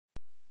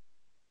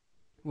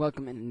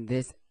Welcome. In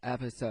this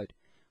episode,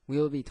 we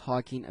will be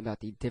talking about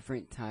the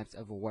different types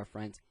of war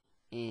fronts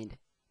and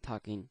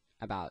talking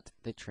about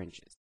the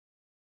trenches.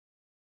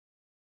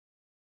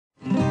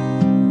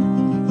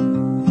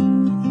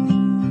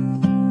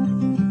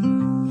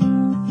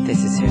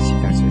 This is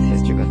History Facts with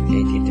History Buff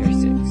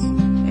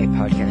 1836, a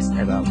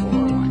podcast about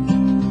World War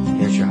I.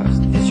 Here's your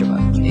host, History Buff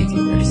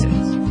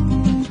 1836.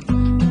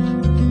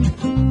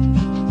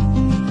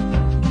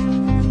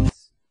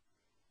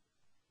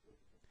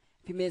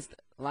 If you missed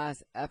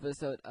last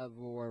episode of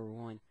World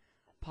War I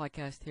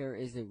podcast, here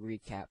is a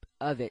recap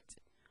of it,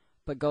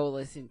 but go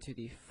listen to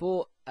the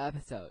full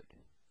episode.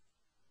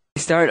 At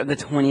the start of the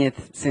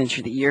 20th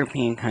century, the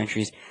European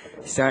countries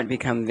started to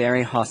become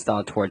very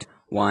hostile towards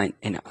one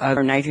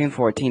another. In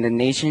 1914, the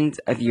nations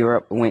of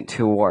Europe went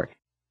to war.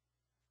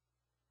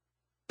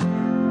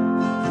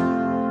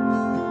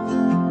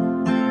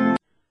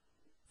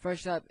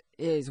 First up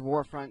is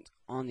war front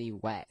on the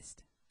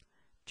west.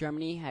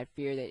 Germany had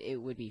feared that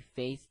it would be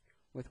faced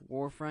with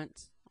war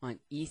fronts on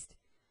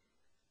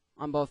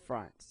both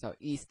fronts, so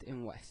east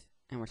and west,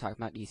 and we're talking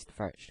about east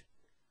first.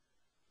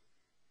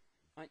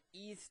 On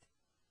east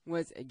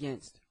was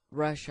against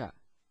Russia,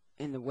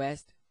 and the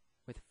west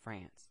with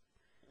France.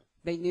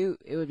 They knew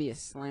it would be a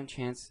slim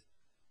chance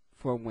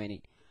for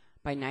winning.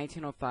 By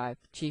 1905,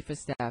 Chief of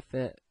Staff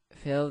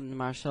Field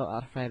Marshal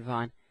Alfred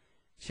von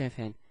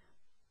Schlieffen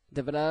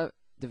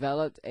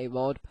developed a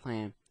bold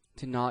plan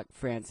to knock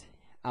France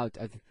out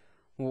of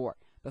war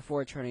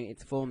before turning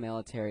its full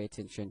military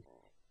attention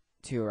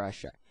to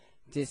Russia.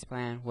 This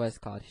plan was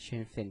called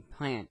Sinn Féin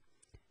Plan.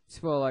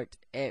 Spoiler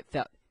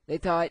alert, they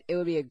thought it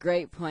would be a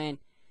great plan,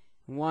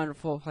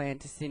 wonderful plan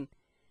to send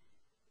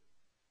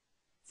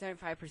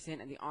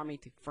 75% of the army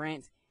to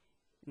France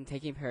and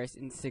taking Paris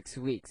in 6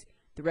 weeks.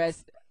 The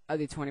rest of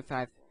the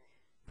 25%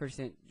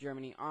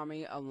 German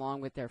army,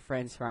 along with their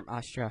friends from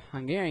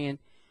Austro-Hungarian,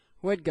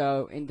 would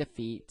go and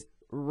defeat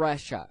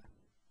Russia.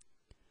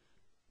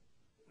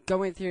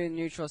 Going through the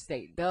neutral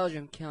state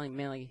Belgium, killing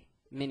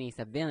many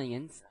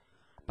civilians.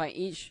 By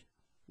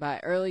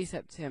early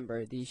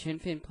September, the Sinn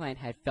Féin plan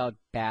had failed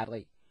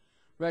badly.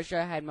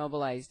 Russia had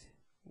mobilized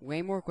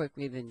way more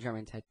quickly than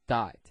Germans had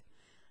thought,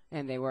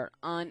 and they were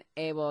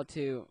unable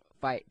to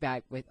fight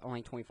back with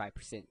only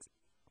 25%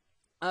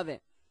 of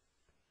it.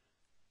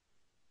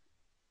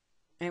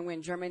 And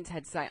when Germans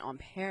had sight on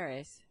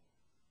Paris,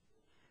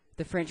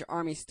 the French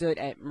army stood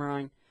at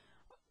Marne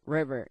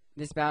River.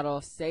 This battle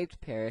saved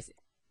Paris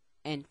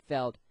and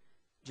failed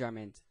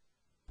Germans'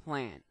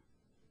 plan,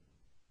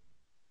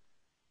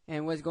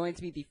 and was going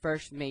to be the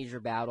first major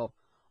battle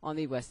on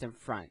the Western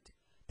Front.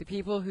 The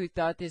people who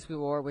thought this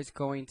war was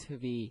going to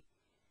be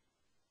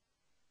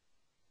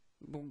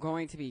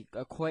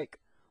a quick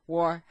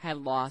war had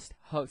lost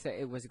hopes that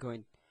it was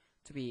going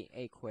to be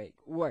a quick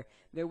war.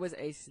 There was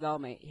a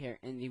stalemate here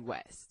in the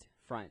West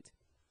Front,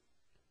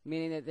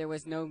 meaning that there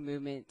was no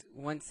movement.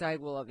 One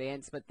side will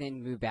advance but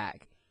then move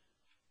back.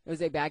 It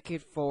was a back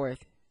and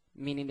forth,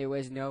 meaning there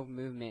was no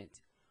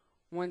movement.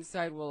 One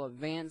side will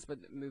advance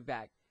but move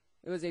back.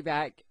 It was a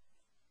back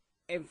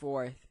and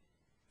forth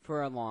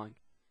for a long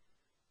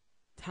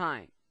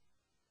time.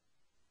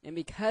 And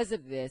because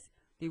of this,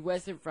 the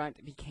Western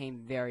Front became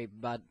very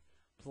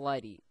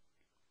bloody.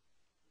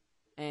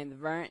 And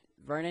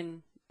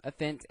Verdun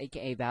Offense,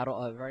 aka Battle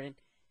of Verdun,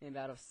 and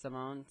Battle of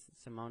Somme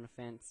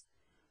Offense,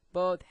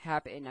 both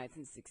happened in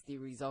 1960,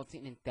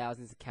 resulting in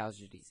thousands of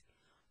casualties,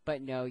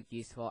 but no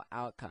useful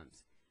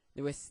outcomes.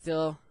 There was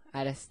still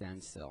at a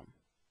standstill.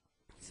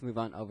 Let's move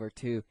on over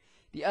to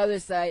the other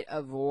side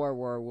of World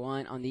War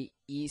I on the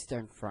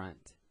Eastern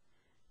Front.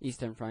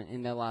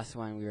 And the last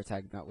one we were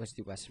talking about was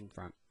the Western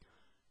Front.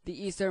 The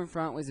Eastern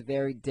Front was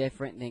very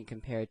different than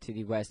compared to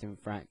the Western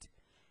Front.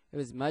 It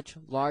was much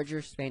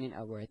larger, spanning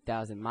over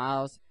 1,000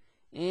 miles,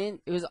 and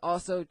it was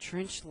also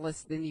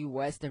trenchless than the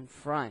Western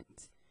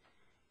Front.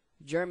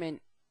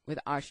 German with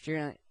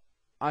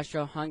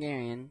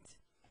Austro-Hungarians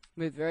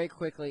moved very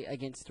quickly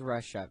against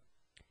Russia,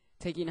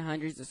 taking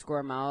hundreds of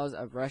square miles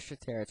of Russia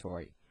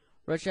territory.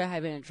 Russia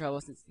had been in trouble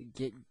since the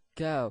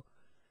get-go.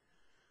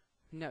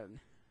 The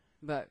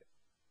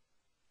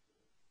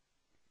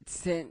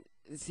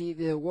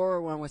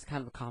World War I was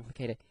kind of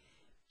complicated.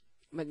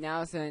 But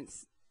now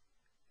since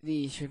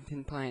the Sinn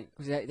Féin plan,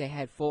 they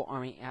had full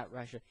army at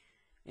Russia,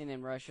 and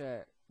then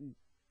Russia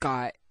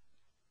got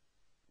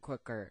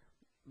quicker.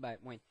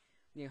 But when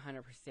the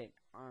 100%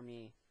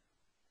 army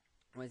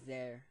was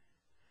there,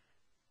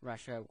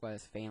 Russia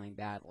was failing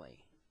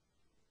badly.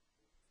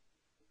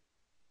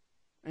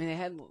 And they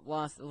had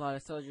lost a lot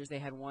of soldiers. They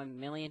had 1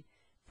 million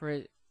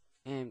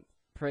in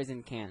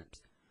prison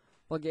camps.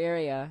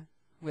 Bulgaria,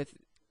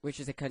 which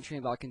is a country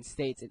in the Balkan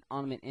states, and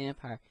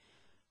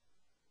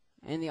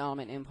the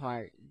Ottoman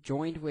Empire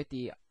joined with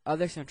the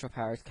other Central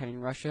Powers, cutting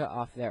Russia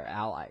off their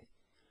ally.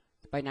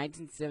 By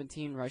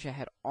 1917, Russia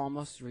had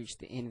almost reached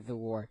the end of the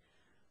war,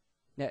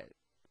 and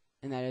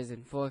that is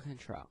in full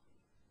control.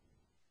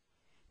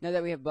 Now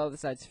that we have both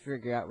sides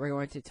figured out, we're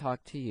going to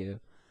talk to you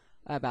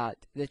about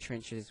the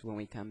trenches when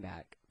we come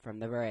back from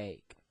the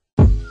break.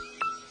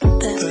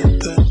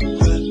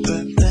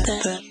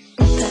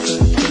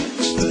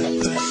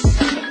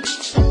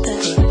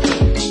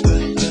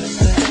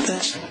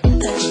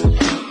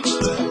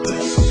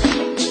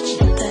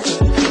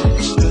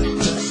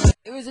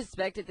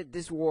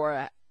 this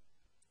war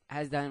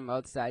has done on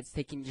both sides,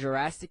 taking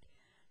drastic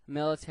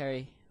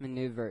military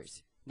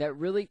maneuvers that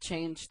really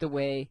changed the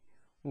way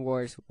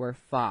wars were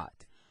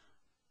fought.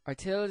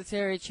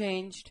 Artillery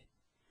changed,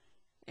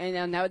 and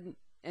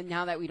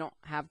now that we don't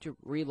have to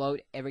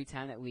reload every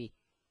time that we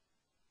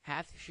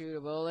have to shoot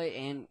a bullet,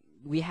 and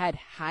we had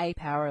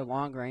high-power,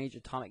 long-range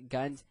atomic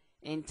guns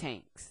and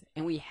tanks,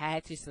 and we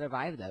had to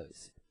survive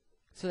those.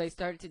 So they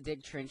started to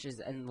dig trenches,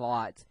 and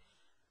lots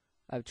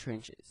of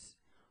trenches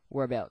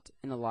were built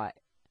in a lot.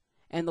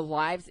 And the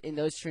lives in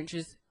those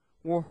trenches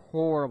were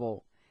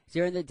horrible.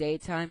 During the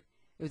daytime,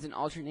 it was an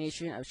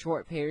alternation of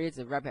short periods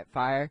of rapid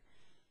fire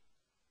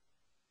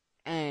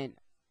and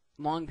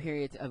long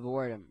periods of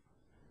boredom.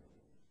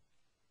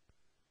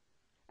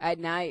 At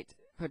night,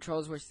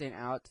 patrols were sent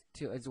out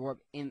to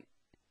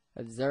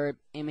observe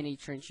enemy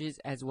trenches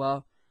as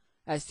well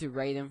as to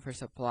raid them for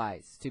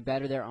supplies to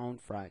better their own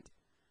front.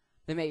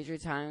 The major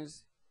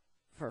times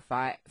for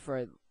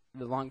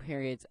the long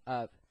periods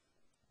of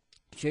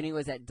shooting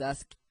was at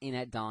dusk and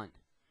at dawn.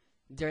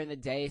 During the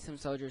day, some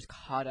soldiers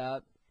caught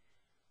up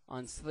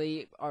on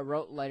sleep or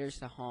wrote letters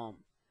to home.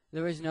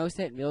 There was no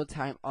set meal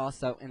time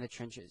also in the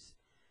trenches.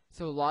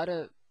 So a lot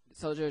of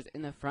soldiers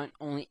in the front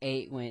only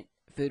ate when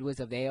food was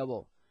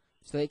available.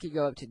 So they could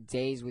go up to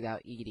days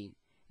without eating.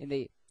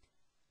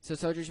 So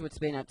soldiers would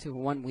spend up to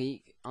 1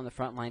 week on the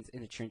front lines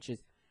in the trenches,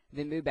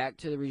 then move back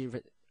to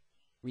the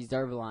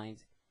reserve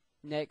lines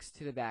next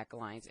to the back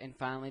lines, and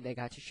finally they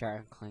got to shower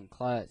and clean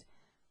clothes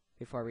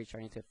before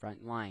returning to the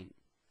front line.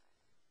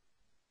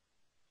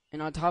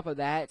 And on top of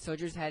that,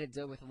 soldiers had to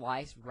deal with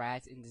lice,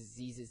 rats, and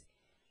diseases.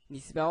 And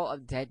the smell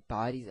of dead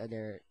bodies of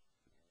their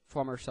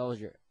former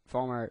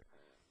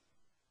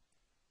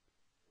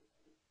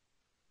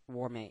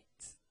war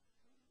mates.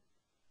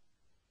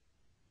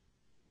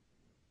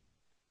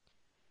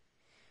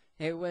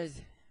 It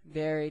was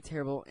very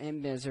terrible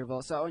and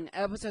miserable. So in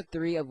episode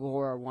 3 of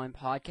World War I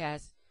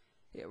podcast,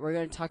 we're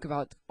going to talk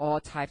about all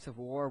types of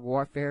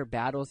warfare,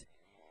 battles,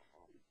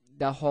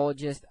 the whole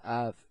gist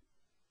of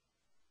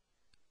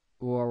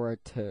World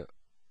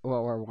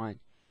War I.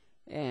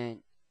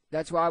 And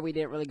that's why we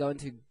didn't really go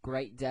into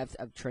great depth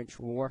of trench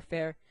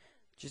warfare,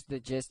 just the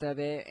gist of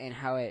it and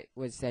how it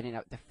was setting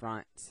up the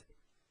fronts.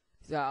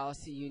 So I'll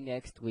see you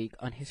next week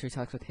on History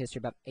Talks with History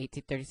about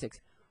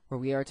 1836, where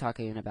we are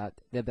talking about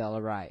the Bill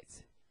of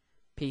Rights.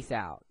 Peace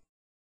out.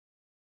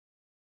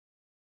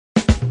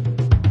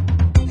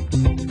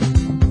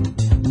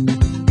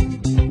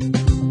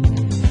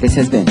 This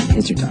has been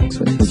History Talks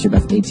with History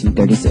Buff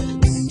 1836.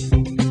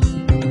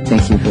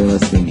 Thank you for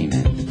listening,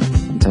 and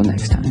until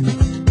next time.